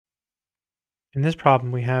In this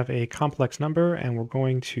problem, we have a complex number and we're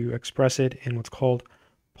going to express it in what's called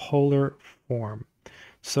polar form.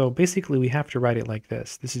 So basically we have to write it like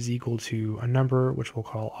this. This is equal to a number which we'll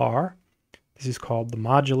call r. This is called the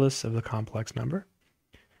modulus of the complex number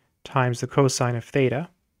times the cosine of theta.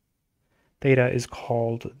 Theta is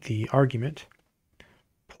called the argument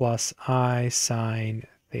plus I sine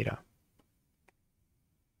theta.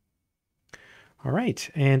 All right,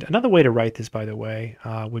 and another way to write this, by the way,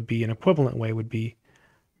 would be an equivalent way would be,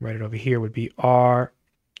 write it over here, would be r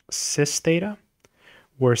cis theta,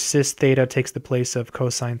 where cis theta takes the place of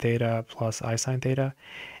cosine theta plus I sine theta.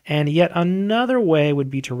 And yet another way would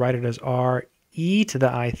be to write it as r e to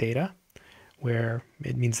the I theta, where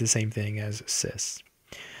it means the same thing as cis.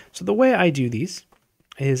 So the way I do these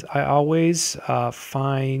is I always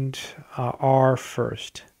find r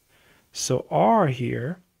first. So r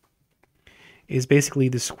here is basically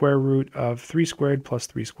the square root of 3 squared plus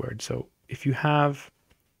 3 squared. So if you have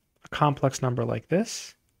a complex number like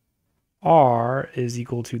this, r is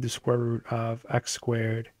equal to the square root of x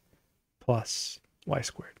squared plus y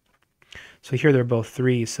squared. So here they're both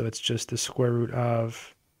 3, so it's just the square root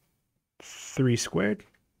of 3 squared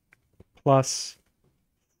plus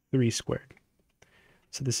 3 squared.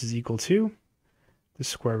 So this is equal to the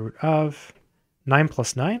square root of 9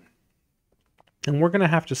 plus 9. And we're going to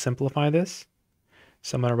have to simplify this.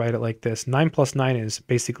 So I'm going to write it like this. 9 plus 9 is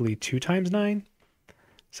basically 2 times 9.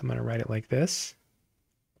 So I'm going to write it like this.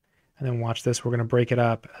 And then watch this. We're going to break it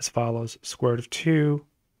up as follows. Square root of 2,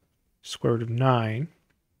 square root of 9.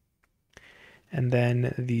 And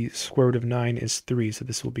then the square root of 9 is 3. So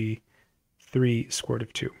this will be 3 square root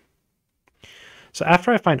of 2. So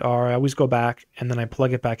after I find r, I always go back and then I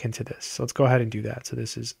plug it back into this. So let's go ahead and do that. So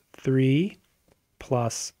this is 3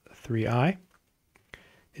 plus 3i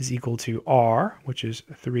is equal to r, which is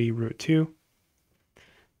 3 root 2,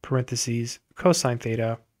 parentheses, cosine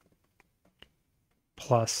theta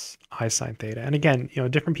plus I sine theta. And again,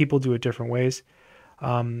 different people do it different ways.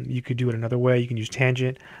 You could do it another way. You can use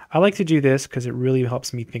tangent. I like to do this because it really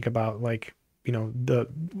helps me think about the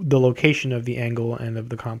location of the angle and of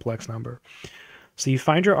the complex number. So you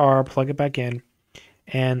find your r, plug it back in,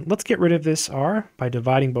 and let's get rid of this r by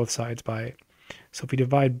dividing both sides by it. So if we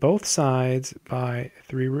divide both sides by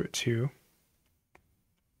 3 root 2,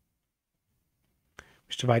 we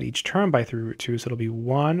should divide each term by 3 root 2, so it'll be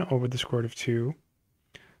 1 over the square root of 2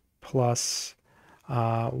 plus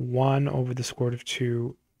 1 over the square root of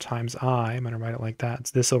 2 times I. I'm going to write it like that.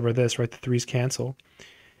 It's this over this, right? The 3's cancel,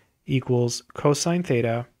 equals cosine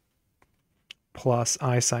theta plus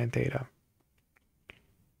I sine theta.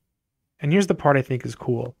 And here's the part I think is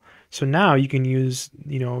cool. So now you can use,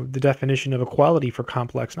 the definition of equality for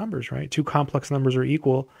complex numbers, right? Two complex numbers are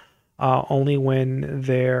equal only when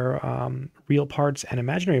their real parts and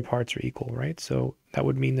imaginary parts are equal, right? So that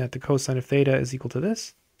would mean that the cosine of theta is equal to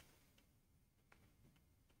this.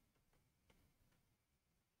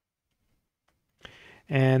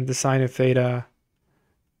 And the sine of theta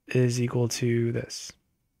is equal to this.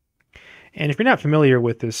 And if you're not familiar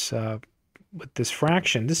with this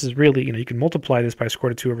fraction, this is really, you can multiply this by square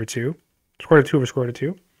root of 2 over 2, square root of 2 over square root of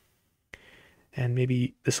 2. And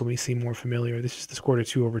maybe this will seem more familiar. This is the square root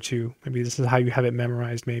of 2 over 2. Maybe this is how you have it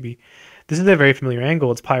memorized, maybe. This is a very familiar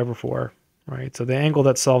angle. It's pi over 4, right? So the angle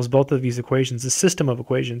that solves both of these equations, the system of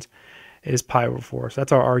equations, is pi over 4. So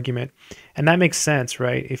that's our argument. And that makes sense,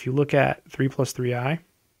 right? If you look at 3 plus 3i, it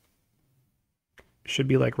should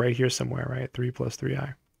be like right here somewhere, right? 3 plus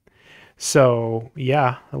 3i. So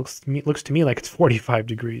yeah, it looks to me like it's 45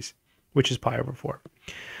 degrees, which is pi over 4.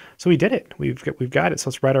 So we did it. We've got it.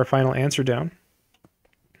 So let's write our final answer down.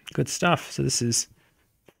 Good stuff. So this is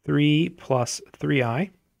 3 plus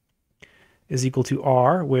 3i is equal to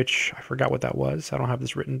r, which I forgot what that was. I don't have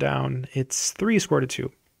this written down. It's 3 square root of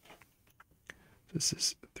 2. So this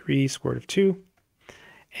is 3 square root of 2.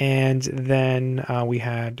 And then we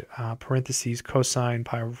had parentheses cosine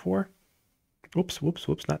pi over 4. Whoops,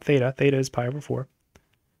 not theta. Theta is pi over 4.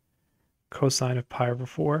 Cosine of pi over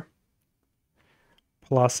 4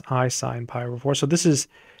 plus I sine pi over 4. So this is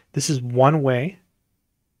one way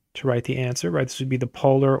to write the answer, right? This would be the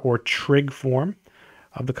polar or trig form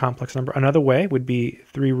of the complex number. Another way would be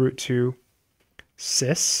 3 root 2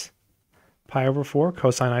 cis pi over 4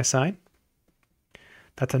 cosine I sine.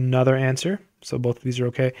 That's another answer. So both of these are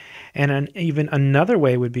okay. And even another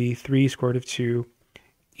way would be 3 square root of 2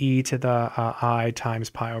 e to the I times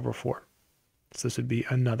pi over 4. So this would be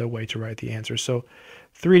another way to write the answer. So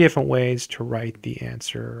 3 different ways to write the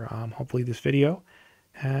answer. Hopefully this video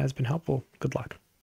has been helpful. Good luck.